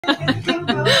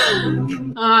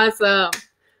Awesome. Well,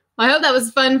 I hope that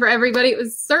was fun for everybody. It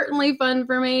was certainly fun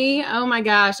for me. Oh my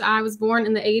gosh. I was born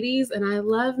in the 80s and I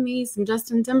love me some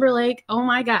Justin Timberlake. Oh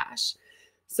my gosh.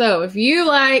 So if you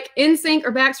like NSYNC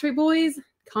or Backstreet Boys,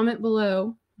 comment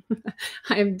below.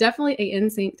 I am definitely a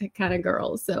NSYNC kind of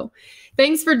girl. So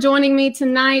thanks for joining me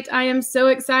tonight. I am so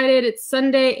excited. It's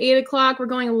Sunday, 8 o'clock. We're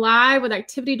going live with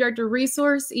Activity Director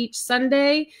Resource each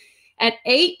Sunday at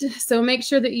 8. So make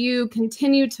sure that you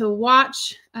continue to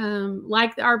watch,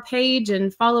 like our page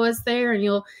and follow us there, and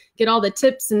you'll get all the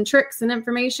tips and tricks and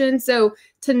information. So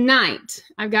tonight,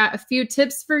 I've got a few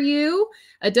tips for you,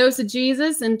 a dose of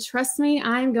Jesus, and trust me,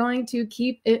 I'm going to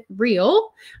keep it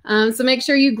real. So make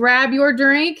sure you grab your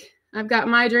drink. I've got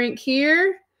my drink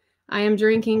here. I am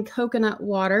drinking coconut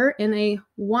water in a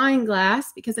wine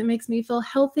glass because it makes me feel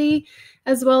healthy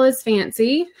as well as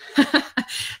fancy.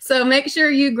 So make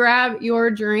sure you grab your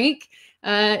drink.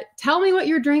 Tell me what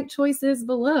your drink choice is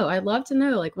below. I'd love to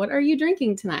know, like, what are you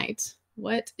drinking tonight?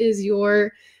 What is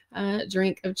your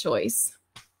drink of choice?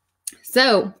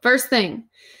 So first thing,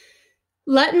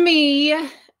 let me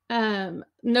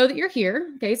know that you're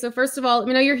here. Okay, so first of all, let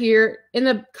me know you're here. In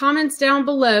the comments down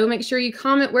below, make sure you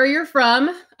comment where you're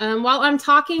from. While I'm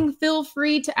talking, feel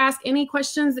free to ask any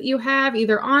questions that you have,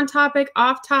 either on topic,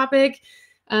 off topic,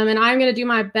 and I'm going to do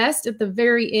my best at the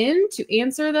very end to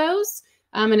answer those.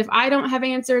 And if I don't have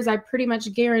answers, I pretty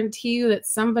much guarantee you that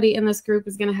somebody in this group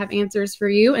is going to have answers for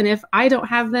you. And if I don't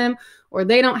have them or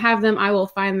they don't have them, I will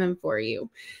find them for you.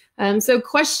 So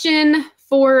question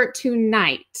for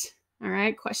tonight. All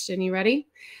right, question, you ready?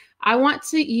 I want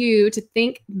you to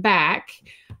think back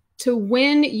to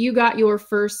when you got your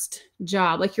first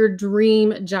job, like your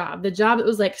dream job, the job that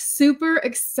was like super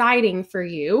exciting for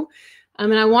you.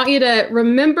 And I want you to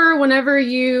remember whenever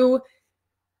you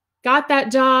got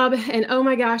that job and, oh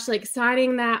my gosh, like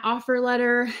signing that offer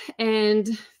letter and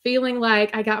feeling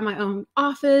like I got my own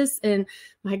office and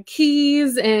my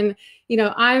keys and, you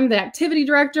know, I'm the activity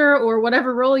director or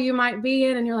whatever role you might be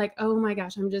in. And you're like, oh my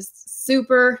gosh, I'm just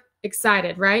super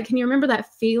excited, right? Can you remember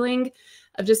that feeling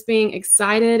of just being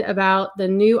excited about the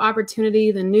new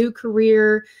opportunity, the new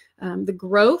career, the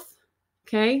growth?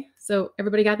 Okay. So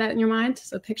everybody got that in your mind?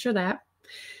 So picture that.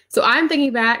 So I'm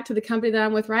thinking back to the company that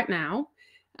I'm with right now.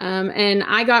 And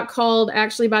I got called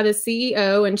actually by the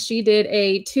CEO, and she did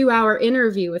a 2-hour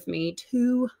interview with me.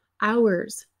 2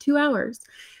 hours.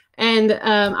 And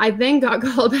I then got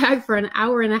called back for an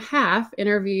 1.5-hour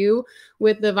interview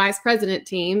with the vice president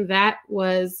team. That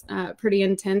was pretty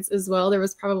intense as well. There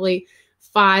was probably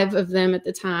 5 of them at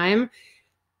the time.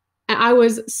 And I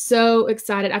was so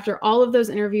excited. After all of those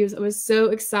interviews, I was so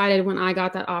excited when I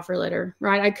got that offer letter,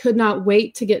 right? I could not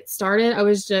wait to get started. I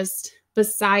was just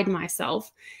beside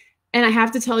myself. And I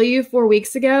have to tell you, 4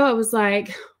 weeks ago, I was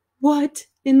like, what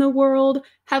in the world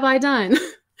have I done?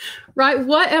 Right?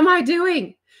 What am I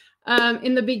doing?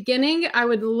 In the beginning, I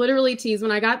would literally tease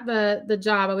when I got the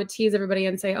job, I would tease everybody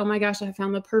and say, oh my gosh, I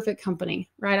found the perfect company,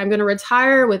 right? I'm going to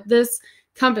retire with this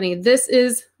company. This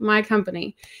is my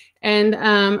company. And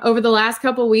over the last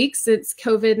couple of weeks, since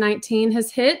COVID-19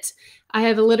 has hit, I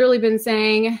have literally been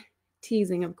saying,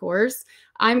 teasing, of course,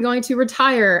 I'm going to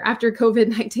retire after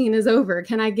COVID-19 is over.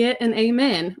 Can I get an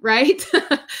amen, right?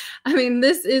 I mean,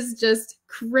 this is just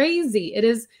crazy. It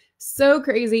is so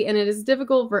crazy, and it is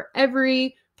difficult for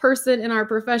every person in our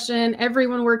profession,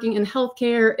 everyone working in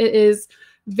healthcare. It is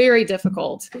very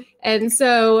difficult. And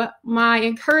so my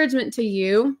encouragement to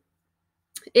you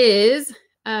is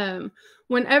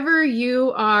whenever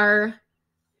you are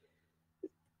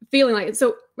feeling like it.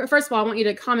 So first of all, I want you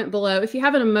to comment below. If you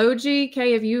have an emoji,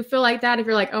 okay, if you feel like that, if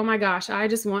you're like, oh my gosh, I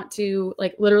just want to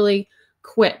like literally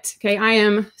quit. Okay, I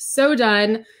am so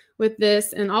done with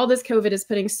this, and all this COVID is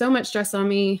putting so much stress on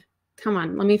me. Come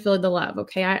on, let me feel the love.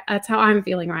 Okay, that's how I'm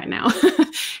feeling right now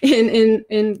in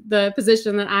the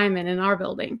position that I'm in our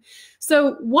building.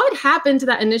 So what happened to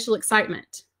that initial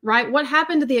excitement? Right? What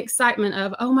happened to the excitement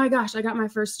of, oh my gosh, I got my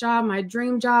first job, my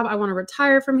dream job. I want to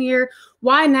retire from here.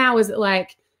 Why now is it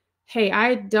like, hey,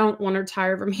 I don't want to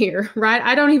retire from here, right?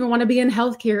 I don't even want to be in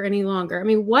healthcare any longer. I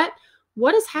mean, what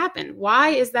has happened? Why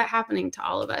is that happening to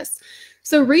all of us?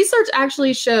 So research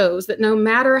actually shows that no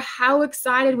matter how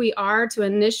excited we are to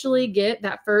initially get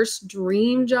that first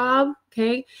dream job,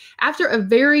 okay, after a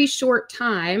very short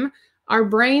time, our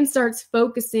brain starts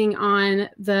focusing on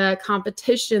the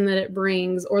competition that it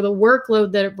brings, or the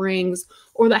workload that it brings,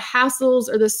 or the hassles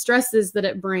or the stresses that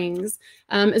it brings,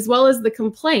 as well as the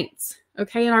complaints.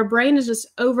 Okay, and our brain is just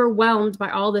overwhelmed by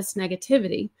all this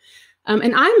negativity.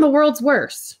 And I'm the world's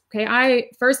worst. Okay, I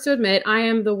first to admit I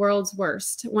am the world's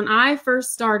worst. When I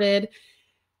first started,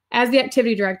 as the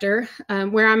activity director,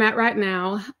 where I'm at right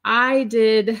now, I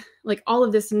did like all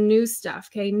of this new stuff,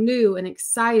 okay, new and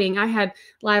exciting. I had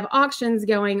live auctions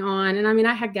going on, and I mean,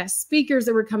 I had guest speakers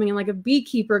that were coming in, like a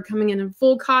beekeeper coming in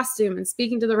full costume and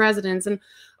speaking to the residents, and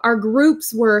our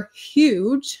groups were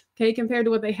huge, okay, compared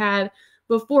to what they had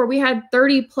before. We had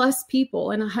 30 plus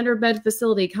people in a 100-bed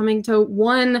facility coming to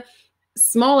one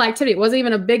small activity. It wasn't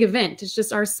even a big event. It's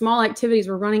just our small activities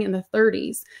were running in the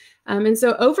 30s. And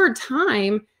so over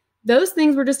time, those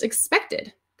things were just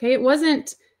expected. Okay. It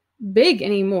wasn't big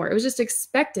anymore. It was just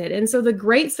expected. And so the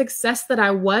great success that I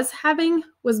was having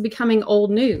was becoming old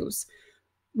news,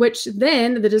 which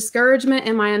then the discouragement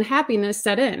and my unhappiness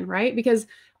set in, right? Because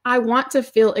I want to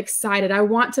feel excited. I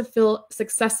want to feel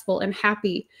successful and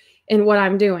happy in what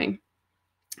I'm doing.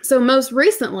 So most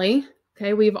recently,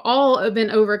 okay, we've all been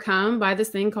overcome by this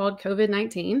thing called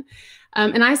COVID-19.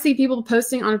 And I see people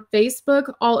posting on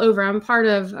Facebook all over. I'm part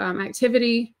of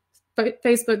activity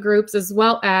Facebook groups as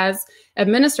well as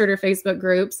administrator Facebook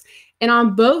groups. And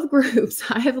on both groups,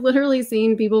 I have literally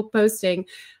seen people posting,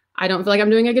 I don't feel like I'm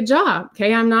doing a good job.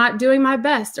 Okay. I'm not doing my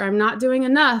best, or I'm not doing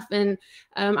enough. And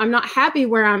I'm not happy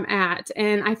where I'm at.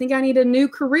 And I think I need a new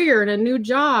career and a new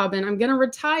job, and I'm going to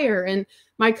retire. And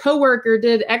my coworker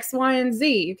did X, Y, and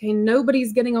Z. Okay.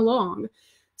 Nobody's getting along.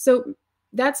 So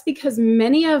that's because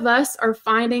many of us are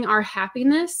finding our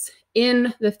happiness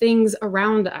in the things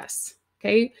around us.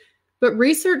 Okay. But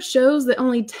research shows that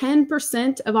only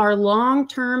 10% of our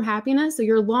long-term happiness, so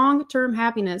your long-term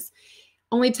happiness,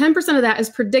 only 10% of that is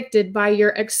predicted by your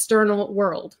external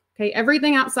world. Okay,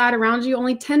 everything outside around you,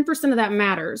 only 10% of that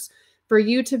matters for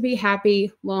you to be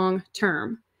happy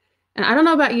long-term. And I don't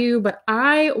know about you, but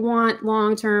I want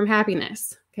long-term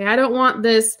happiness. Okay, I don't want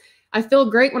this, I feel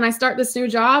great when I start this new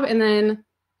job, and then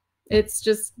it's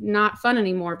just not fun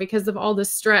anymore because of all the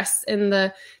stress and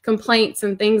the complaints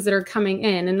and things that are coming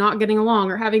in and not getting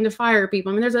along or having to fire people.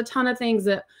 I mean, there's a ton of things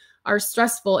that are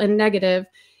stressful and negative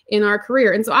in our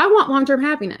career. And so I want long-term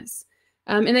happiness.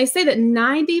 And they say that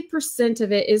 90%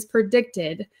 of it is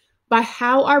predicted by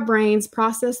how our brains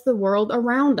process the world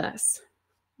around us.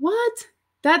 What?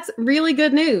 That's really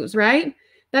good news, right?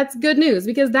 That's good news,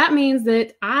 because that means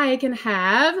that I can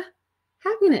have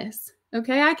happiness.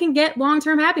 Okay, I can get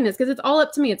long-term happiness because it's all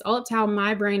up to me. It's all up to how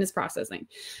my brain is processing.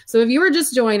 So if you are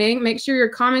just joining, make sure you're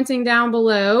commenting down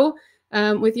below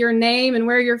with your name and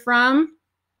where you're from,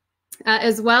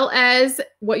 as well as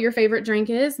what your favorite drink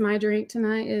is. My drink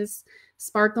tonight is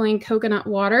sparkling coconut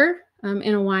water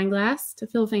in a wine glass to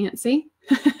feel fancy.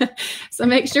 So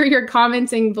make sure you're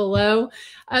commenting below.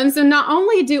 So not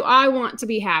only do I want to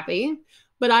be happy,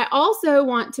 but I also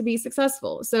want to be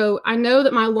successful. So I know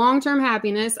that my long-term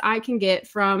happiness I can get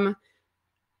from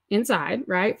inside,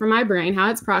 right? From my brain,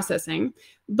 how it's processing.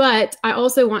 But I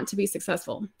also want to be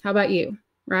successful. How about you,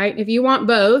 right? If you want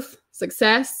both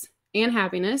success and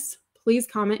happiness, please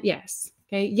comment yes.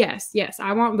 Okay, yes,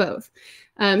 I want both.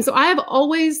 So I have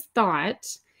always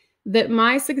thought that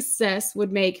my success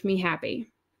would make me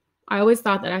happy. I always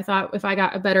thought that. I thought if I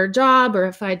got a better job, or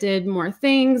if I did more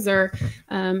things, or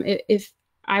if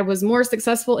I was more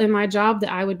successful in my job,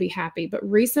 that I would be happy. But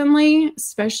recently,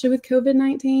 especially with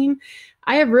COVID-19,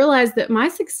 I have realized that my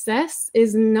success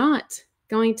is not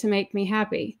going to make me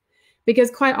happy,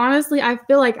 because quite honestly, I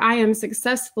feel like I am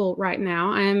successful right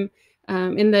now. I'm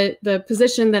in the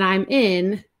position that I'm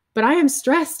in, but I am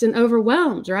stressed and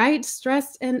overwhelmed, right?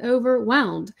 Stressed and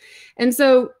overwhelmed. And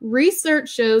so research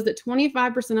shows that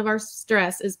 25% of our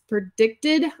stress is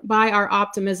predicted by our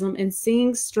optimism and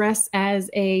seeing stress as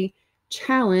a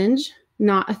challenge,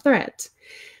 not a threat.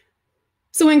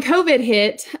 So when COVID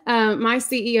hit, my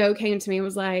CEO came to me and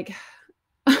was like,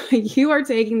 you are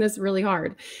taking this really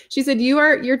hard. She said,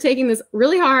 you're taking this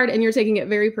really hard, and you're taking it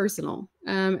very personal,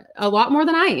 a lot more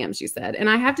than I am, she said. And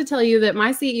I have to tell you that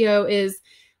my CEO is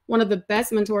one of the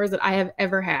best mentors that I have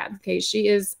ever had. Okay, she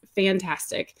is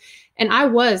fantastic. And I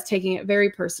was taking it very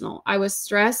personal. I was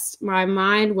stressed. My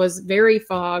mind was very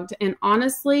fogged. And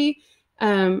honestly,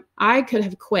 I could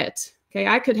have quit. Okay,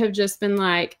 I could have just been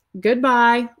like,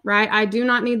 goodbye, right? I do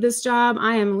not need this job.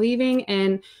 I am leaving,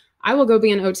 and I will go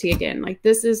be an OT again. Like,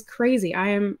 this is crazy. I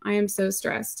am so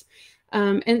stressed.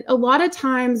 And a lot of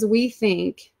times we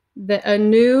think that a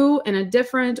new and a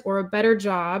different or a better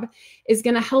job is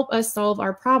going to help us solve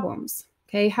our problems.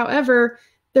 Okay. However,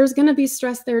 there's going to be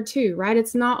stress there too, right?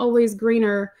 It's not always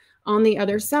greener on the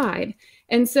other side.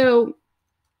 And so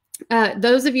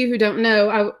Those of you who don't know,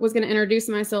 I was going to introduce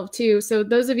myself too. So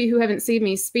those of you who haven't seen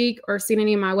me speak or seen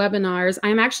any of my webinars,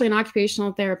 I'm actually an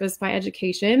occupational therapist by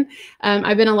education.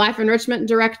 I've been a life enrichment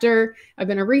director, I've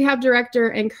been a rehab director,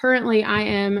 and currently I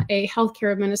am a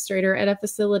healthcare administrator at a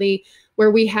facility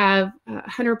where we have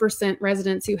 100%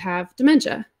 residents who have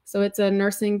dementia. So it's a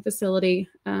nursing facility,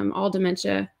 all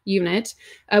dementia unit.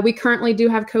 We currently do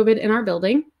have COVID in our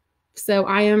building. So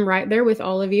I am right there with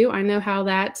all of you. I know how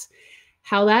that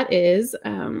is.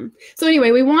 So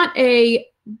anyway, we want a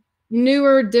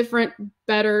newer, different,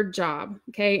 better job.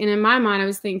 Okay. And in my mind, I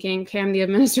was thinking, okay, I'm the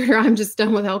administrator. I'm just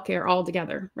done with healthcare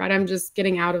altogether, right? I'm just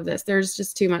getting out of this. There's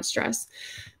just too much stress.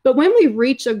 But when we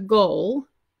reach a goal,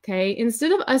 okay,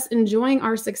 instead of us enjoying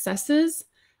our successes,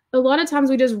 a lot of times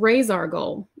we just raise our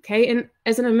goal. Okay. And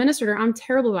as an administrator, I'm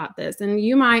terrible about this. And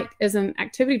you might, as an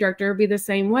activity director, be the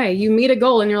same way. You meet a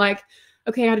goal and you're like,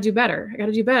 okay, I got to do better. I got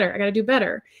to do better. I got to do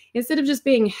better. Instead of just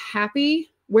being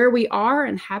happy where we are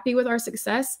and happy with our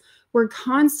success, we're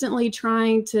constantly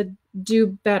trying to do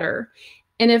better.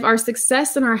 And if our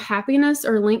success and our happiness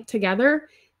are linked together,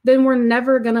 then we're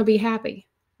never going to be happy,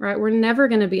 right? We're never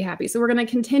going to be happy. So we're going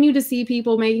to continue to see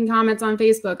people making comments on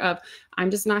Facebook of, I'm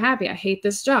just not happy. I hate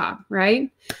this job, right?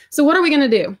 So what are we going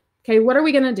to do? Okay, what are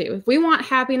we going to do? If we want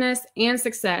happiness and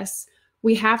success,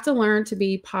 we have to learn to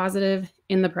be positive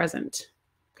in the present.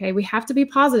 Okay, we have to be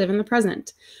positive in the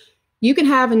present. You can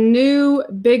have new,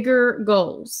 bigger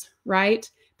goals, right?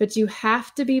 But you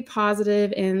have to be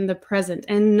positive in the present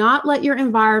and not let your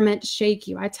environment shake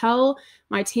you. I tell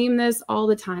my team this all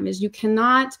the time, is you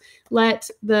cannot let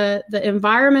the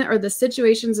environment or the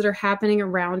situations that are happening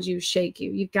around you shake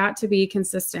you. You've got to be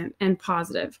consistent and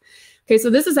positive. Okay, so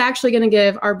this is actually going to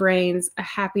give our brains a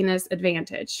happiness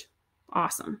advantage.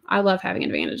 Awesome. I love having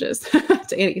advantages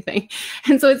to anything.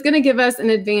 And so it's going to give us an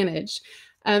advantage.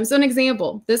 So an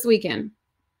example, this weekend,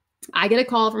 I get a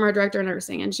call from our director of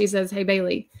nursing and she says, hey,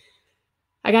 Bailey,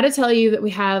 I got to tell you that we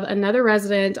have another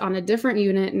resident on a different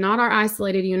unit, not our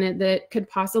isolated unit, that could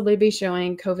possibly be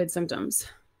showing COVID symptoms.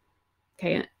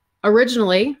 Okay.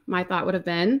 Originally, my thought would have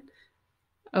been,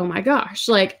 oh my gosh,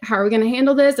 like, how are we going to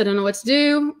handle this? I don't know what to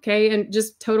do. Okay. And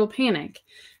just total panic.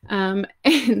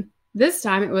 And this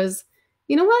time it was,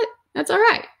 you know what? That's all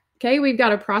right. Okay, we've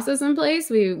got a process in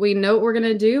place. We know what we're going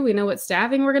to do. We know what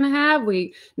staffing we're going to have.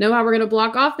 We know how we're going to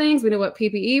block off things. We know what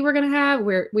PPE we're going to have.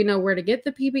 We know where to get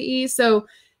the PPE. So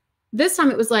this time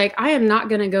it was like, I am not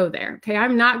going to go there. Okay,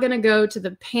 I'm not going to go to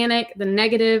the panic, the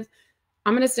negative.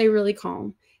 I'm going to stay really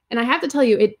calm. And I have to tell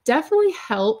you, it definitely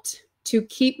helped to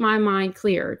keep my mind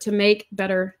clear, to make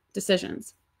better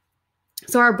decisions.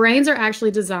 So our brains are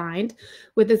actually designed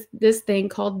with this thing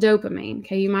called dopamine.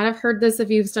 Okay, you might have heard this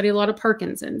if you've studied a lot of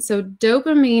Parkinson's. So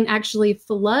dopamine actually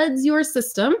floods your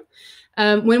system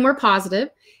when we're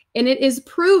positive, and it is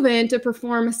proven to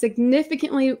perform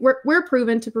significantly. We're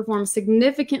proven to perform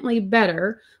significantly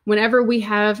better whenever we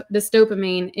have this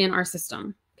dopamine in our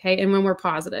system. Okay, and when we're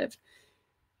positive.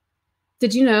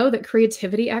 Did you know that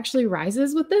creativity actually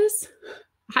rises with this?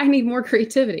 I need more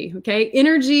creativity, okay?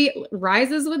 Energy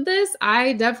rises with this.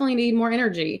 I definitely need more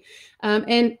energy.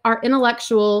 And our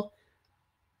intellectual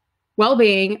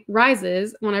well-being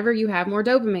rises whenever you have more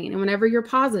dopamine and whenever you're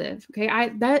positive,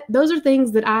 okay? Those are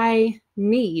things that I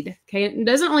need, okay? It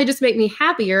doesn't only just make me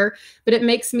happier, but it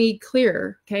makes me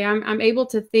clearer, okay? I'm able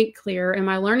to think clear, and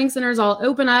my learning centers all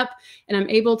open up, and I'm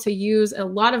able to use a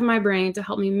lot of my brain to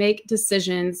help me make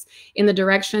decisions in the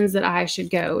directions that I should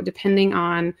go, depending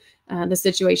on the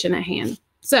situation at hand.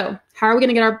 So how are we going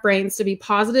to get our brains to be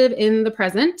positive in the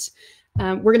present?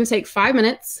 We're going to take 5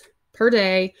 minutes per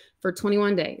day for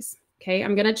 21 days. Okay,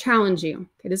 I'm going to challenge you.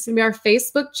 Okay, this is going to be our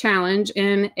Facebook challenge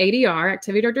in ADR,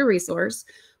 Activity Director Resource.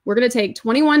 We're going to take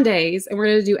 21 days and we're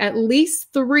going to do at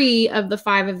least 3 of the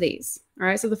 5 of these. All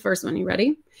right, so the first one, you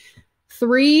ready?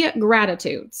 3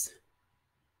 gratitudes.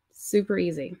 Super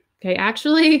easy. Okay,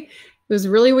 actually, it was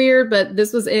really weird, but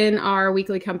this was in our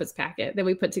weekly compass packet that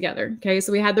we put together. Okay,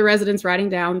 so we had the residents writing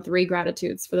down 3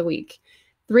 gratitudes for the week.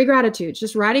 3 gratitudes,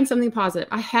 just writing something positive.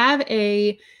 I have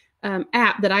a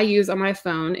app that I use on my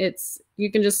phone.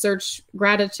 You can just search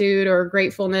gratitude or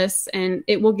gratefulness, and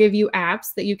it will give you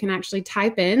apps that you can actually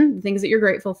type in the things that you're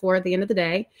grateful for at the end of the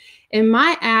day. And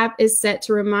my app is set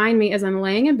to remind me as I'm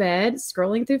laying in bed,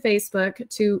 scrolling through Facebook,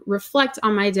 to reflect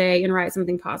on my day and write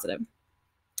something positive.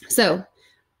 So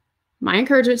my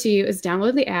encouragement to you is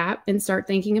download the app and start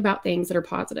thinking about things that are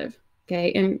positive,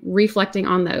 okay, and reflecting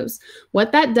on those.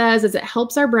 What that does is it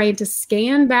helps our brain to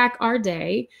scan back our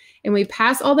day, and we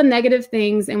pass all the negative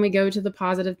things and we go to the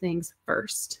positive things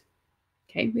first.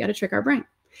 Okay, we got to trick our brain.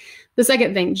 The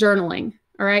second thing, journaling.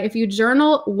 All right. If you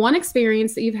journal one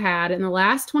experience that you've had in the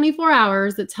last 24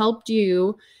 hours that's helped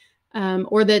you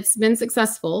or that's been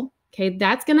successful, okay,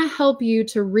 that's going to help you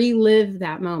to relive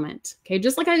that moment. Okay,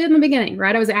 just like I did in the beginning,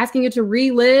 right? I was asking you to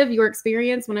relive your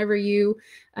experience whenever you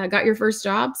got your first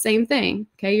job. Same thing.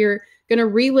 Okay, you're going to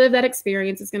relive that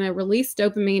experience. It's going to release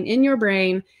dopamine in your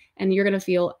brain and you're going to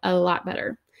feel a lot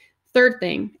better. Third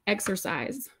thing,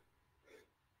 exercise.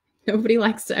 Nobody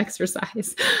likes to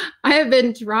exercise. I have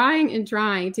been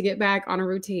trying to get back on a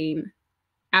routine.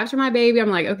 After my baby, I'm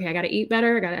like, okay, I got to eat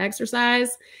better. I got to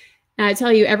exercise. And I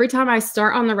tell you, every time I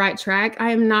start on the right track,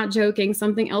 I am not joking,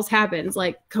 something else happens,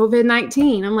 like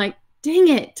COVID-19. I'm like, dang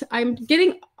it. I'm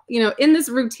getting, in this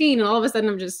routine, and all of a sudden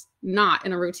I'm just not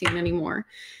in a routine anymore.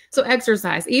 So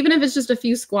exercise, even if it's just a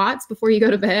few squats before you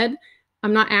go to bed,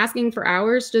 I'm not asking for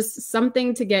hours, just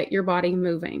something to get your body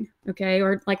moving, okay?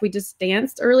 Or like we just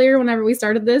danced earlier whenever we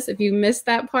started this. If you missed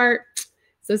that part,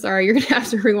 so sorry, you're going to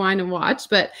have to rewind and watch.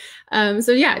 But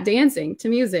so yeah, dancing to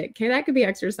music, okay, that could be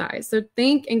exercise. So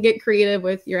think and get creative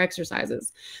with your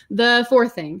exercises. The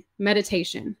fourth thing,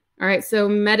 meditation. All right, so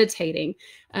meditating.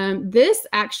 This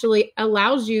actually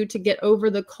allows you to get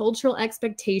over the cultural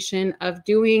expectation of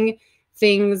doing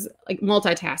things like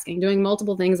multitasking, doing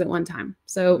multiple things at one time.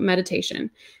 So meditation.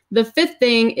 The fifth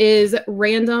thing is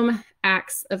random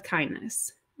acts of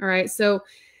kindness. All right, so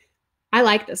I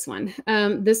like this one.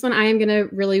 This one I am going to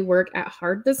really work at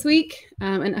hard this week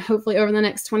and hopefully over the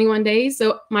next 21 days.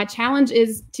 So my challenge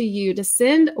is to you to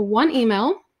send one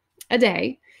email a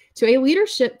day to a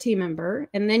leadership team member,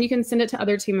 and then you can send it to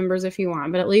other team members if you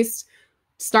want, but at least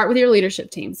start with your leadership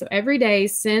team. So every day,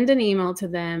 send an email to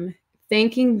them,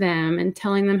 thanking them and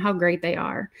telling them how great they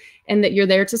are and that you're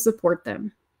there to support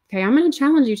them. Okay, I'm going to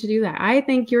challenge you to do that. I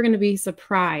think you're going to be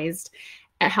surprised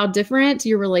at how different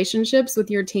your relationships with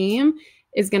your team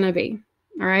is going to be.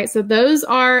 All right. So those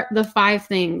are the 5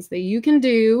 things that you can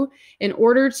do in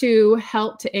order to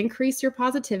help to increase your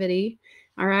positivity.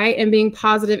 All right. And being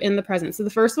positive in the present. So the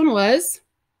first one was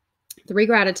 3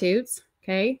 gratitudes.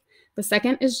 Okay. The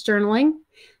second is journaling.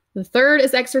 The third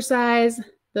is exercise.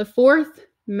 The fourth,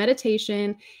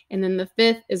 meditation. And then the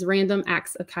fifth is random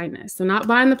acts of kindness. So not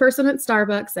buying the person at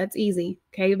Starbucks. That's easy.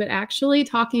 Okay. But actually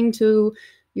talking to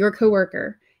your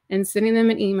coworker and sending them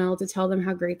an email to tell them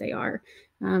how great they are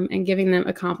and giving them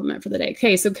a compliment for the day.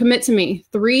 Okay, so commit to me.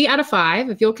 3 out of 5.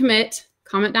 If you'll commit,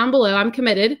 comment down below. I'm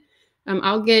committed.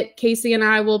 I'll get Casey and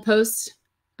I will post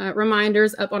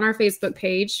reminders up on our Facebook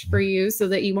page for you so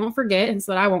that you won't forget and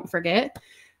so that I won't forget.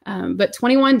 But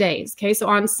 21 days. Okay, so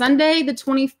on Sunday the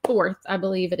 24th, I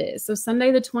believe it is. So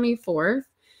Sunday the 24th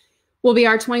will be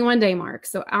our 21-day mark.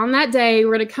 So on that day,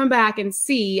 we're going to come back and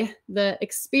see the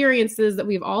experiences that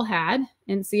we've all had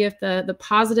and see if the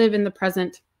positive in the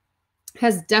present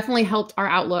has definitely helped our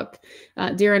outlook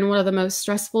during one of the most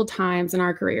stressful times in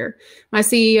our career. My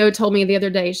CEO told me the other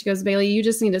day, she goes, Bailey, you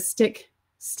just need to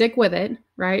stick with it,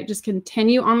 right? Just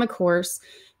continue on the course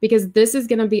because this is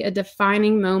going to be a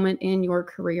defining moment in your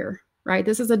career. Right?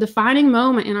 This is a defining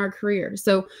moment in our career.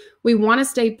 So we want to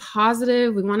stay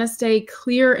positive. We want to stay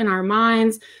clear in our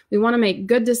minds. We want to make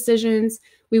good decisions.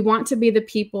 We want to be the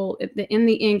people that in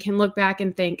the end can look back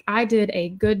and think, I did a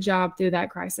good job through that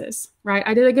crisis, right?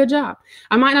 I did a good job.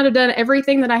 I might not have done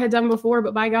everything that I had done before,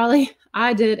 but by golly,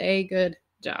 I did a good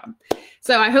job.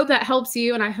 So I hope that helps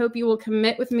you, and I hope you will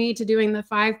commit with me to doing the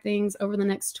 5 things over the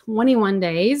next 21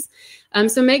 days.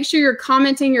 So make sure you're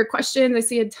commenting your questions. I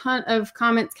see a ton of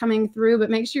comments coming through, but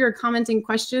make sure you're commenting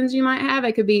questions you might have.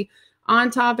 It could be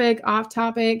on topic, off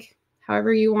topic,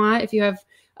 however you want. If you have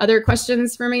other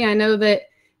questions for me, I know that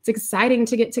it's exciting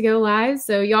to get to go live.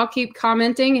 So y'all keep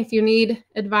commenting if you need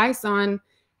advice on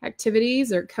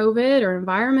activities or COVID or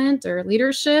environment or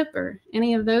leadership or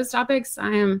any of those topics. I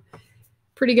am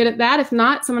pretty good at that. If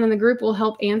not, someone in the group will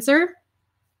help answer.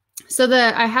 So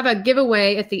I have a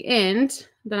giveaway at the end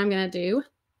that I'm going to do.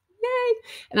 Yay!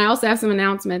 And I also have some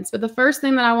announcements. But the first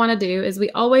thing that I want to do is we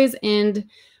always end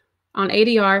on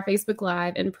ADR Facebook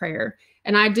Live in prayer.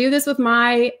 And I do this with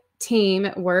my team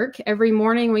at work. Every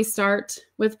morning we start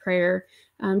with prayer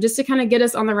just to kind of get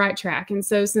us on the right track. And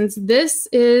so since this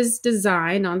is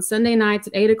designed on Sunday nights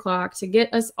at 8 o'clock to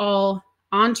get us all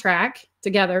on track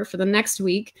together for the next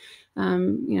week,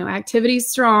 activity's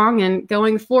strong and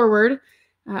going forward,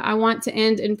 I want to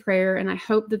end in prayer, and I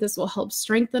hope that this will help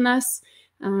strengthen us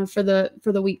for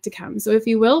the week to come. So if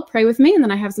you will, pray with me, and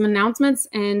then I have some announcements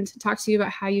and talk to you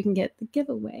about how you can get the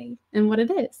giveaway and what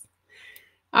it is.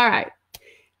 All right.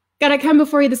 God, I come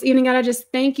before you this evening. God, I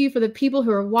just thank you for the people who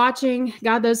are watching.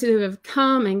 God, those who have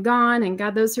come and gone, and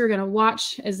God, those who are going to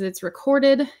watch as it's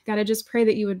recorded. God, I just pray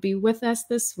that you would be with us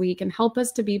this week and help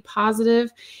us to be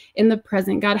positive in the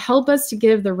present. God, help us to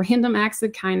give the random acts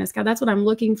of kindness. God, that's what I'm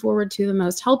looking forward to the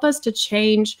most. Help us to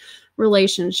change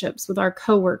relationships with our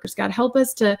coworkers. God, help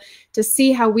us to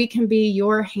see how we can be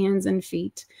your hands and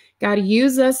feet. God,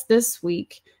 use us this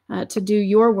week to do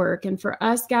your work. And for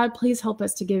us, God, please help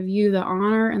us to give you the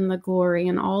honor and the glory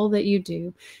in all that you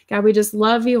do. God, we just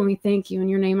love you and we thank you. In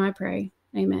your name I pray.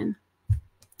 Amen.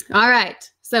 All right.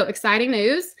 So exciting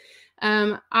news.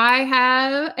 I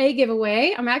have a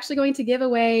giveaway. I'm actually going to give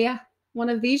away one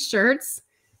of these shirts.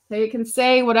 So you can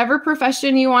say whatever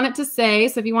profession you want it to say.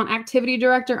 So if you want activity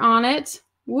director on it,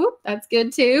 whoop, that's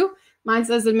good too. Mine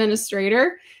says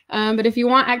administrator. But if you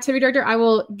want activity director, I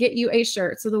will get you a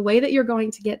shirt. So the way that you're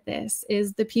going to get this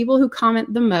is the people who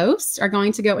comment the most are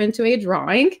going to go into a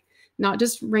drawing, not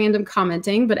just random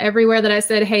commenting, but everywhere that I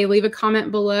said, hey, leave a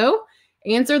comment below,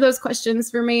 answer those questions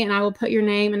for me, and I will put your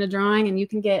name in a drawing and you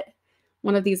can get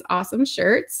one of these awesome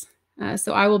shirts.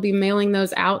 So I will be mailing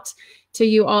those out to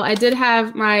you all. I did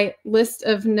have my list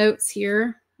of notes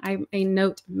here. I'm a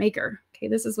note maker. Okay,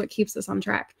 this is what keeps us on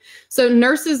track. So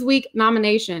Nurses Week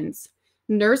nominations.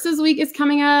 Nurses Week is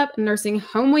coming up. Nursing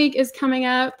Home Week is coming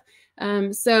up.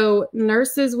 So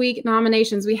Nurses Week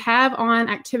nominations, we have on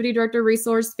Activity Director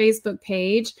Resource Facebook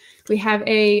page, we have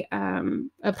a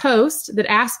post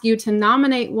that asks you to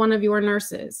nominate one of your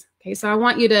nurses. Okay, so I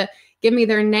want you to give me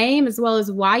their name as well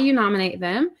as why you nominate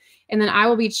them. And then I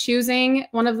will be choosing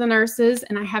one of the nurses,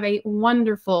 and I have a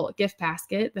wonderful gift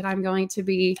basket that I'm going to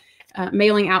be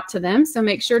mailing out to them. So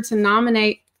make sure to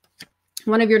nominate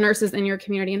one of your nurses in your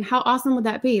community. And how awesome would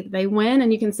that be? They win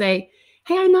and you can say,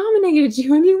 hey, I nominated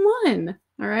you and you won.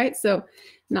 All right. So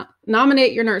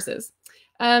nominate your nurses.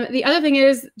 The other thing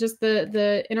is just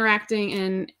the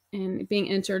interacting and being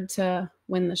entered to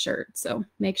win the shirt. So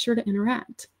make sure to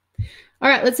interact. All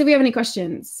right. Let's see if we have any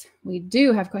questions. We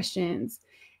do have questions.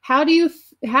 How do you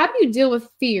deal with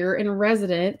fear in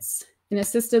residents in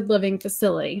assisted living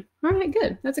facility? All right,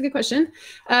 good. That's a good question.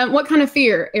 What kind of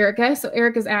fear, Erica? So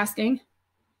Erica's asking.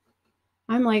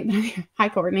 I'm like, hi,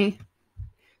 Courtney.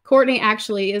 Courtney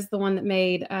actually is the one that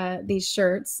made these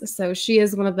shirts. So she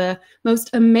is one of the most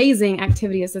amazing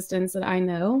activity assistants that I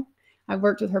know. I've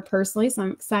worked with her personally, so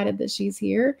I'm excited that she's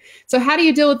here. So how do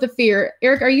you deal with the fear?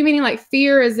 Eric, are you meaning like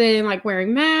fear as in like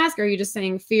wearing masks? Or are you just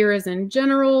saying fear as in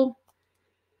general?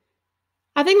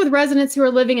 I think with residents who are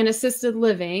living in assisted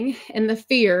living and the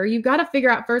fear, you've got to figure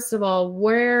out, first of all,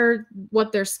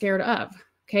 what they're scared of.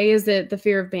 Okay, is it the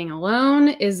fear of being alone?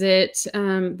 Is it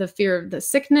the fear of the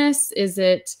sickness? Is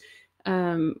it,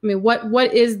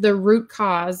 what is the root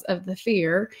cause of the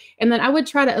fear? And then I would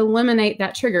try to eliminate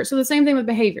that trigger. So the same thing with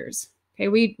behaviors. Okay,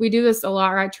 we do this a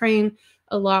lot, or I train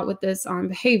a lot with this on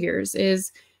behaviors,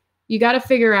 is you got to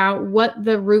figure out what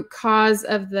the root cause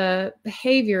of the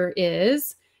behavior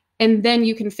is, and then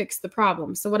you can fix the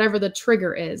problem. So whatever the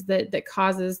trigger is that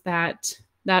causes that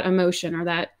emotion or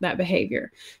that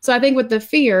behavior. So I think with the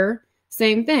fear,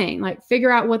 same thing, like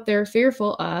figure out what they're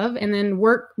fearful of and then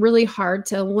work really hard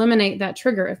to eliminate that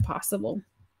trigger if possible.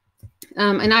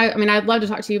 And I'd love to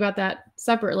talk to you about that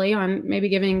separately on maybe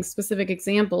giving specific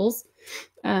examples.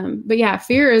 But yeah,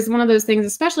 fear is one of those things,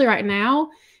 especially right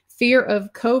now, fear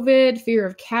of COVID, fear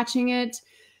of catching it.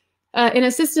 In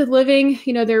assisted living,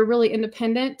 they're really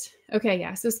independent. Okay,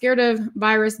 yeah. So scared of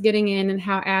virus getting in and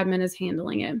how admin is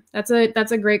handling it. That's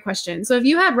a great question. So if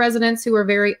you have residents who are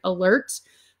very alert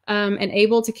and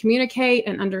able to communicate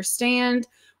and understand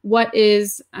what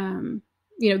is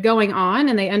going on,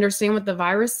 and they understand what the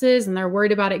virus is and they're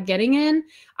worried about it getting in,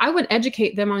 I would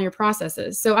educate them on your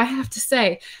processes. So I have to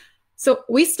say, so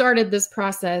we started this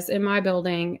process in my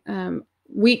building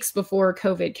weeks before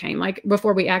COVID came, like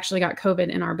before we actually got COVID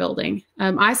in our building.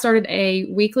 I started a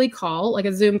weekly call, like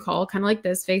a Zoom call, kind of like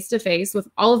this, face-to-face with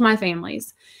all of my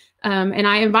families. And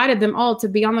I invited them all to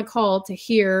be on the call to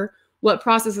hear what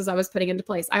processes I was putting into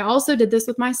place. I also did this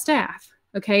with my staff.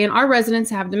 Okay. And our residents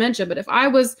have dementia, but if I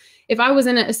was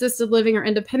in an assisted living or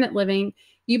independent living,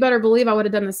 you better believe I would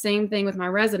have done the same thing with my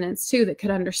residents too, that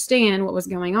could understand what was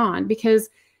going on. Because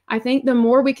I think the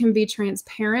more we can be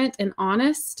transparent and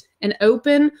honest and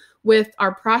open with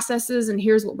our processes and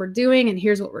here's what we're doing and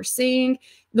here's what we're seeing,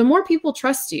 the more people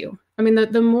trust you. I mean,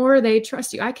 the more they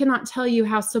trust you. I cannot tell you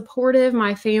how supportive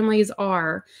my families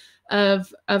are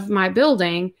of my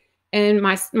building and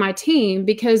my team,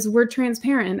 because we're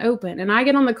transparent and open. And I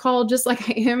get on the call just like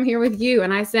I am here with you.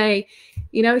 And I say,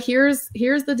 here's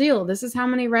the deal. This is how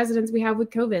many residents we have with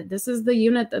COVID. This is the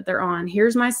unit that they're on.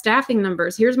 Here's my staffing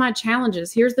numbers. Here's my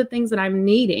challenges. Here's the things that I'm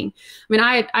needing. I mean,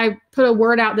 I put a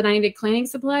word out that I needed cleaning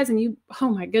supplies, and oh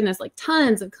my goodness, like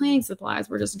tons of cleaning supplies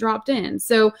were just dropped in.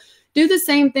 So do the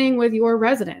same thing with your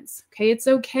residents. Okay. It's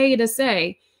okay to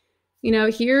say,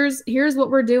 here's what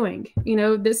we're doing.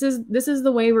 This is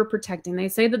the way we're protecting. They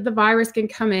say that the virus can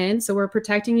come in. So we're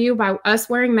protecting you by us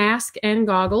wearing masks and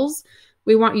goggles.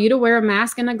 We want you to wear a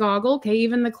mask and a goggle. Okay.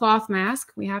 Even the cloth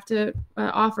mask, we have to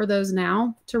offer those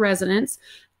now to residents.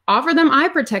 Offer them eye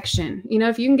protection.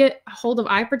 If you can get a hold of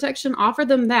eye protection, offer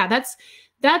them that.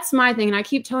 That's my thing. And I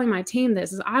keep telling my team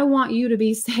this is I want you to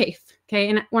be safe. Okay.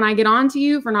 And when I get on to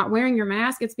you for not wearing your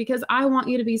mask, it's because I want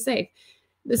you to be safe.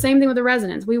 The same thing with the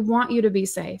residents. We want you to be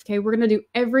safe. Okay. We're going to do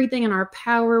everything in our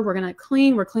power. We're going to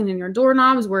clean. We're cleaning your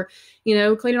doorknobs. We're,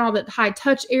 cleaning all the high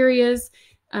touch areas.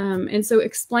 And so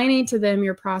explaining to them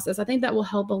your process, I think that will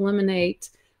help eliminate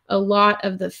a lot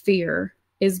of the fear,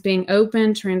 is being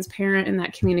open, transparent, and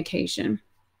that communication.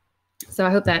 So I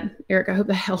hope that, Eric, I hope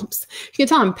that helps. You can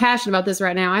tell I'm passionate about this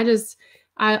right now.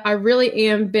 I really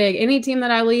am big. Any team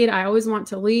that I lead, I always want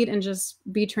to lead and just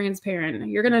be transparent.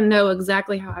 You're going to know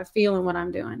exactly how I feel and what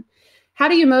I'm doing. How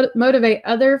do you motivate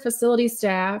other facility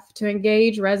staff to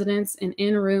engage residents in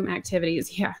in-room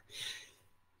activities? Yeah.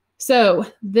 So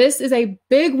this is a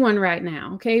big one right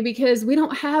now, okay, because we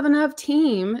don't have enough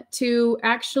team to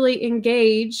actually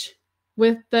engage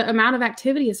with the amount of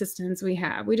activity assistants we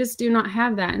have. We just do not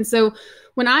have that. And so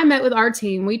when I met with our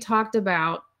team, we talked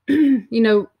about,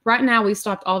 right now we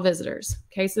stopped all visitors.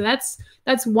 Okay, so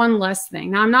that's one less thing.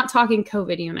 Now I'm not talking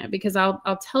COVID unit, because I'll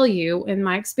tell you in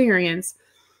my experience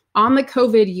on the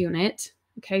COVID unit,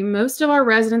 okay, most of our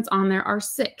residents on there are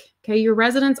sick. Okay, your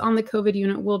residents on the COVID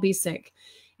unit will be sick.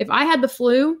 If I had the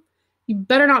flu, you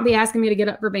better not be asking me to get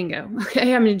up for bingo.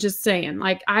 Okay. I mean, just saying,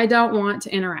 like, I don't want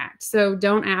to interact. So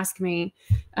don't ask me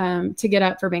to get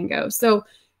up for bingo. So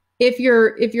if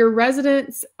your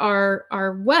residents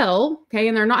are well, okay,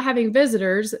 and they're not having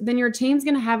visitors, then your team's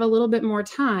going to have a little bit more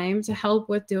time to help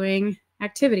with doing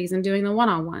activities and doing the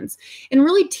one-on-ones and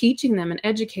really teaching them and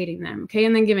educating them. Okay.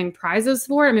 And then giving prizes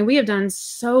for it. I mean, we have done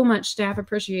so much staff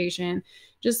appreciation,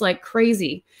 just like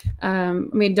crazy.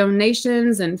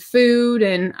 Donations and food.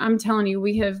 And I'm telling you,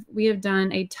 we have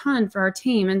done a ton for our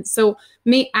team. And so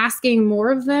me asking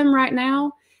more of them right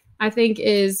now, I think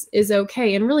is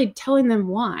okay. And really telling them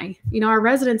why, our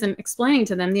residents, and explaining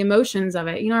to them the emotions of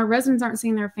it. Our residents aren't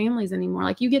seeing their families anymore.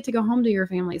 Like, you get to go home to your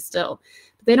family still,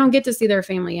 but they don't get to see their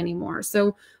family anymore.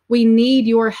 So we need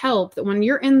your help, that when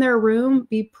you're in their room,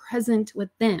 be present with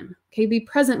them. Okay. Be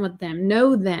present with them,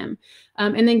 know them,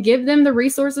 and then give them the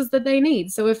resources that they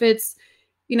need. So if it's,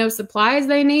 supplies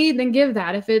they need, then give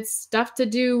that. If it's stuff to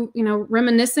do,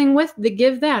 reminiscing with,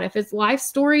 give that. If it's life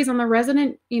stories on the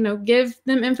resident, give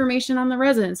them information on the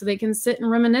resident so they can sit and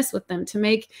reminisce with them to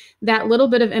make that little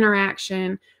bit of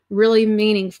interaction really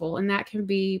meaningful. And that can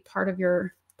be part of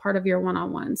your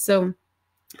one-on-one. So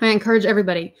I encourage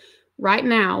everybody right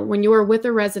now, when you are with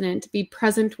a resident, be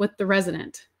present with the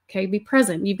resident. Okay. Be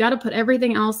present. You've got to put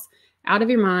everything else out of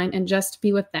your mind and just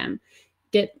be with them.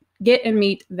 Get and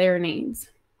meet their needs.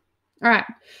 All right.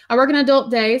 I work an adult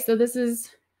day. So this is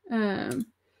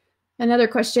another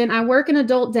question. I work an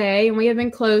adult day, and we have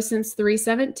been closed since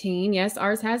 3/17. Yes,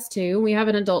 ours has too. We have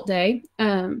an adult day.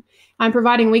 I'm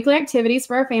providing weekly activities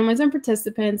for our families and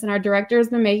participants, and our director has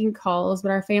been making calls, but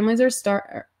our families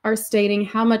are stating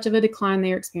how much of a decline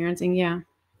they are experiencing. Yeah.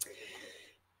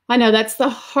 I know that's the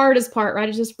hardest part, right?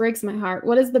 It just breaks my heart.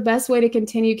 What is the best way to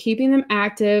continue keeping them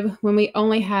active when we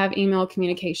only have email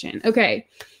communication? Okay.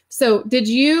 So did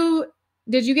you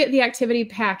get the activity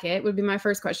packet would be my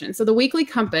first question. So the weekly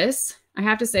compass, I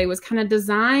have to say, was kind of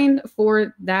designed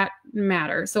for that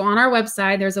matter. So on our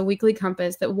website, there's a weekly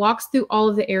compass that walks through all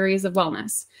of the areas of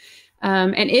wellness.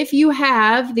 And if you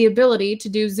have the ability to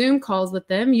do Zoom calls with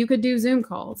them, you could do Zoom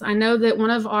calls. I know that one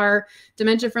of our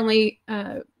dementia-friendly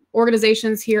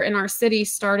organizations here in our city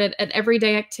started an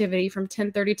everyday activity from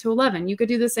 10:30 to 11. You could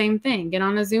do the same thing. Get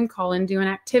on a Zoom call and do an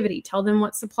activity. Tell them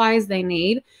what supplies they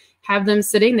need. Have them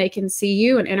sitting. They can see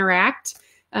you and interact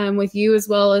with you as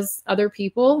well as other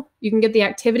people. You can get the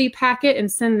activity packet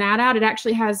and send that out. It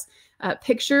actually has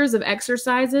pictures of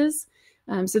exercises,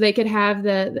 so they could have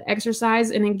the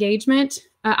exercise and engagement.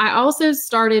 I also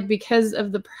started, because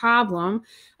of the problem,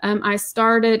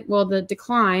 the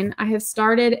decline, I have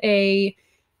started a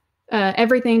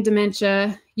Everything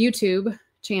Dementia YouTube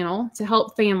channel to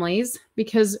help families,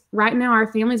 because right now our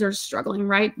families are struggling,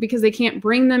 right? Because they can't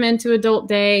bring them into adult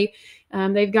day.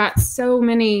 They've got so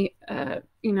many,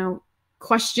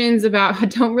 questions about I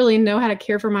don't really know how to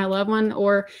care for my loved one,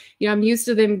 or I'm used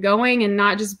to them going and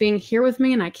not just being here with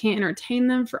me, and I can't entertain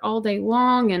them for all day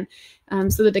long,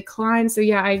 and so the decline. So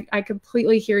yeah, I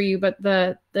completely hear you, but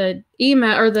the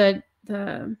email or the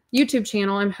YouTube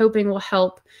channel, I'm hoping will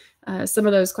help some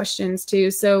of those questions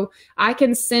too. So I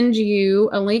can send you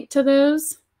a link to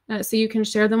those so you can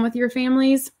share them with your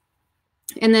families.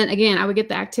 And then again, I would get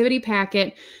the activity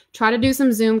packet, try to do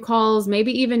some Zoom calls,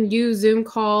 maybe even use Zoom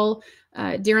call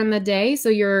during the day so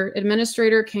your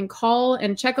administrator can call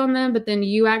and check on them, but then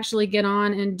you actually get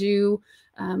on and do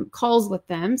calls with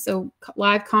them. So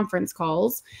live conference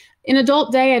calls. In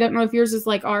adult day, I don't know if yours is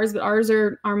like ours, but ours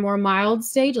are more mild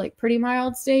stage, like pretty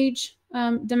mild stage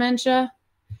dementia,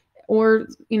 or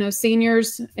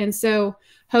seniors. And so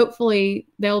hopefully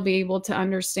they'll be able to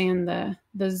understand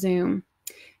the Zoom.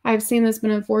 I've seen this,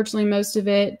 but unfortunately most of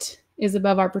it is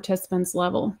above our participants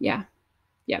level. Yeah.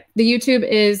 The YouTube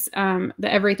is the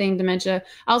Everything Dementia.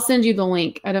 I'll send you the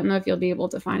link. I don't know if you'll be able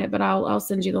to find it, but I'll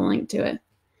send you the link to it.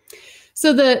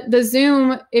 So the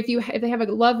Zoom, if they have a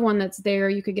loved one that's there,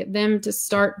 you could get them to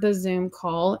start the Zoom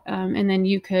call, and then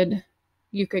you could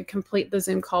complete the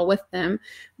Zoom call with them.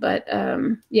 But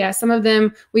yeah, some of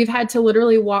them we've had to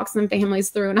literally walk some families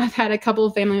through, and I've had a couple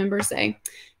of family members say,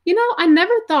 I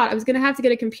never thought I was going to have to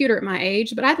get a computer at my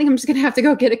age, but I think I'm just going to have to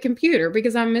go get a computer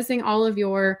because I'm missing all of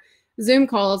your Zoom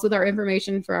calls with our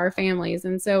information for our families.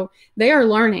 And so they are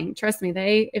learning. Trust me,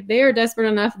 if they are desperate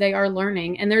enough, they are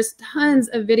learning. And there's tons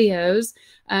of videos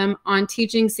on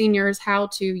teaching seniors how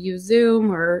to use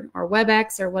Zoom or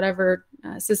WebEx or whatever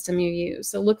system you use.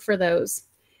 So look for those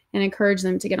and encourage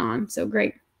them to get on. So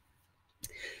great.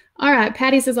 All right.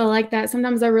 Patty says, I like that.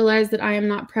 Sometimes I realize that I am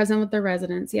not present with the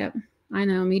residents. Yep. I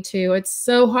know, me too. It's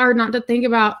so hard not to think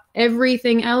about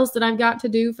everything else that I've got to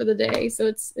do for the day. So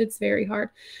it's very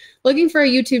hard. Looking for a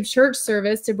YouTube church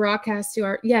service to broadcast to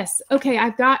our, yes. Okay,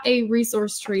 I've got a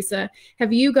resource, Teresa.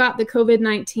 Have you got the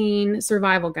COVID-19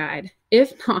 survival guide?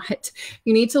 If not,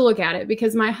 you need to look at it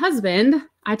because my husband,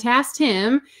 I tasked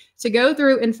him to go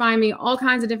through and find me all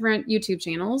kinds of different YouTube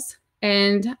channels.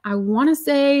 And I want to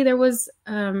say there was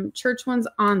church ones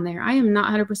on there. I am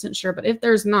not 100% sure, but if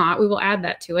there's not, we will add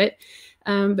that to it.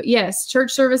 But yes,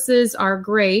 church services are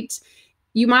great.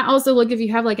 You might also look if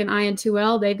you have like an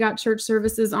IN2L, they've got church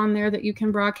services on there that you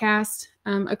can broadcast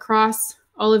across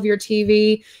all of your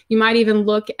TV. You might even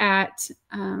look at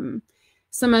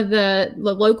some of the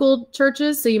local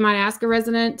churches. So you might ask a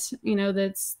resident,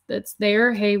 that's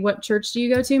there, hey, what church do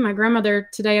you go to? My grandmother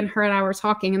today and her and I were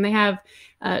talking, and they have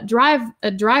a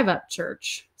drive-up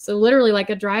church. So literally like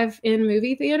a drive-in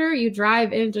movie theater, you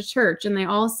drive into church and they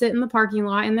all sit in the parking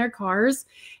lot in their cars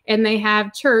and they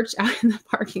have church out in the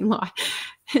parking lot.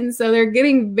 And so they're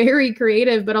getting very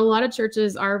creative, but a lot of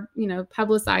churches are,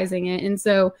 publicizing it. And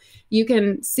so you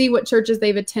can see what churches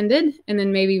they've attended and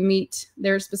then maybe meet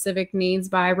their specific needs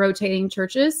by rotating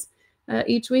churches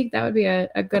each week. That would be a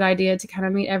good idea to kind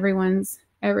of meet everyone's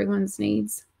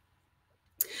needs.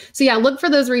 So yeah, look for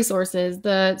those resources,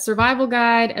 the survival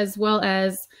guide, as well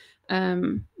as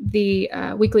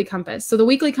the weekly compass. So the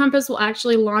weekly compass will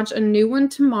actually launch a new one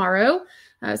tomorrow.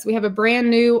 So we have a brand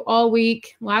new all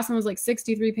week. Last one was like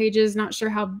 63 pages. Not sure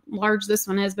how large this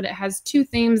one is, but it has 2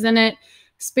 themes in it.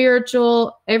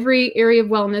 Spiritual, every area of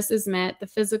wellness is met, the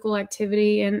physical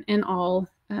activity and all.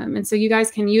 And so you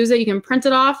guys can use it. You can print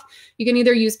it off. You can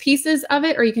either use pieces of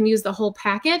it or you can use the whole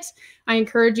packet. I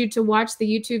encourage you to watch the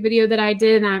YouTube video that I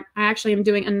did. And I actually am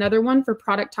doing another one for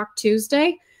Product Talk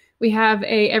Tuesday. We have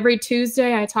every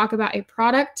Tuesday I talk about a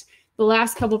product. The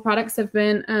last couple products have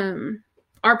been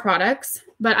our products,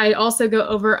 but I also go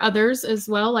over others as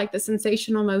well, like the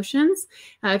Sensational Motions.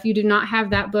 If you do not have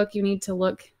that book, you need to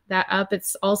look that up.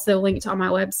 It's also linked on my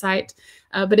website,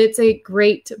 but it's a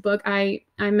great book. I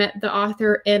met the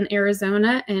author in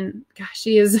Arizona, and gosh,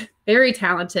 she is very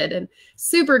talented and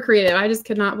super creative. I just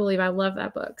could not believe I love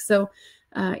that book. So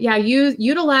yeah,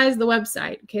 utilize the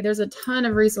website. Okay, there's a ton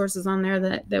of resources on there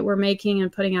that we're making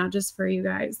and putting out just for you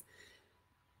guys.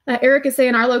 Eric is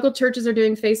saying our local churches are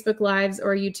doing Facebook Lives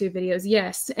or YouTube videos.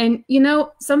 Yes. And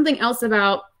something else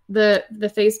about the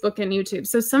Facebook and YouTube.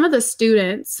 So some of the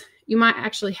students, you might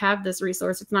actually have this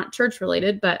resource. It's not church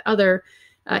related, but other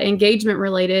engagement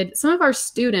related. Some of our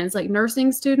students, like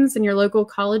nursing students in your local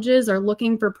colleges, are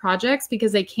looking for projects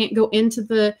because they can't go into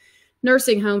the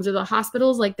nursing homes or the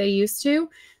hospitals like they used to.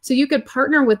 So you could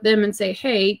partner with them and say,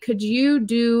 hey, could you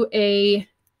do a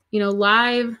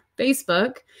live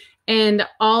Facebook and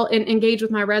engage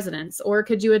with my residents? Or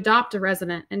could you adopt a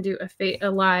resident and do a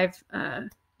live,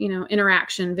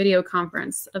 interaction video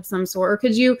conference of some sort? Or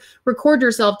could you record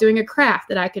yourself doing a craft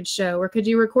that I could show? Or could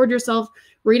you record yourself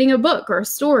reading a book or a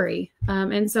story.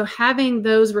 And so having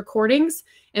those recordings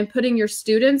and putting your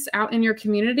students out in your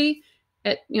community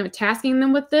at, tasking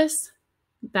them with this,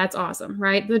 that's awesome,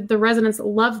 right? The residents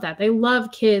love that. They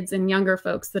love kids and younger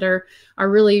folks that are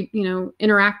really,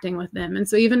 interacting with them. And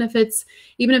so even if it's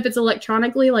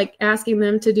electronically, like asking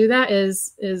them to do that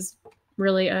is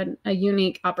really a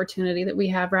unique opportunity that we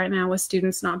have right now with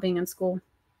students not being in school.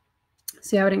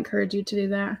 So I would encourage you to do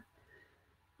that.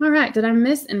 All right. Did I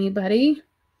miss anybody?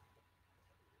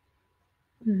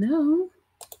 No.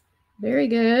 Very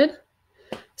good.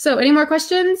 So any more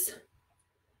questions?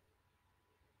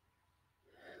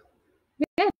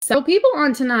 Yeah, several people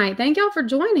on tonight. Thank y'all for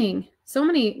joining. So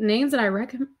many names that I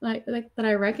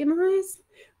recognize.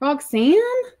 Roxanne,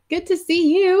 good to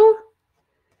see you.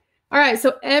 All right,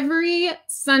 so every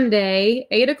Sunday,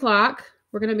 8 o'clock,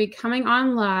 we're going to be coming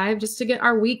on live just to get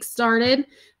our week started.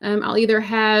 I'll either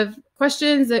have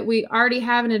questions that we already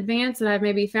have in advance that I've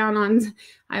maybe found on,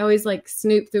 I always like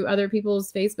snoop through other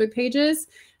people's Facebook pages.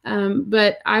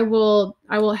 But I will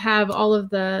have all of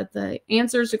the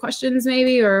answers to questions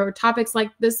maybe, or topics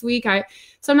like this week.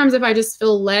 Sometimes if I just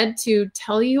feel led to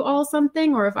tell you all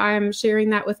something, or if I'm sharing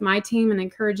that with my team and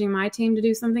encouraging my team to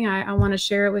do something, I want to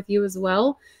share it with you as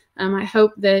well. I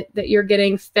hope that you're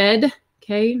getting fed,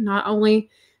 okay? Not only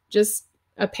just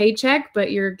a paycheck,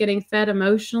 but you're getting fed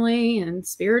emotionally and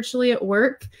spiritually at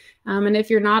work. And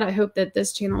if you're not, I hope that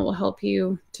this channel will help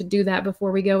you to do that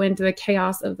before we go into the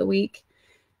chaos of the week.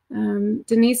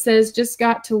 Denise says, just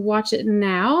got to watch it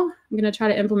now. I'm going to try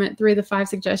to implement 3 of the 5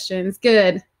 suggestions.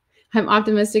 Good. I'm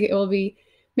optimistic it will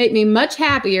make me much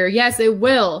happier. Yes, it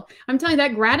will. I'm telling you,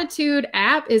 that gratitude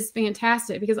app is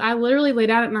fantastic, because I literally lay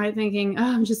down at night thinking, oh,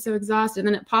 I'm just so exhausted. And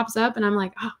then it pops up and I'm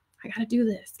like, oh, I got to do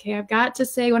this. Okay. I've got to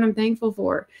say what I'm thankful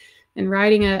for. And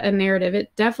writing a narrative,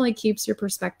 it definitely keeps your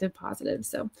perspective positive.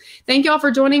 So thank you all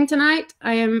for joining tonight.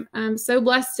 I'm so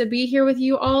blessed to be here with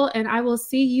you all, and I will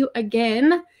see you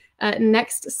again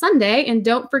next Sunday. And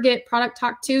don't forget Product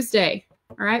Talk Tuesday.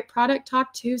 All right, Product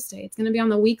Talk Tuesday. It's going to be on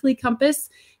the Weekly Compass.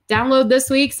 Download this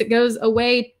week's. It goes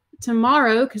away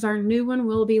tomorrow because our new one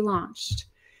will be launched.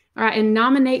 All right, and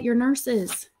nominate your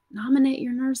nurses. Nominate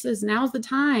your nurses. Now's the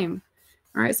time.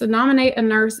 All right, so nominate a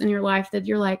nurse in your life that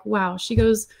you're like, wow, she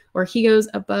goes or he goes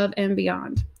above and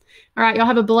beyond. All right, y'all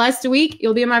have a blessed week.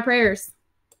 You'll be in my prayers.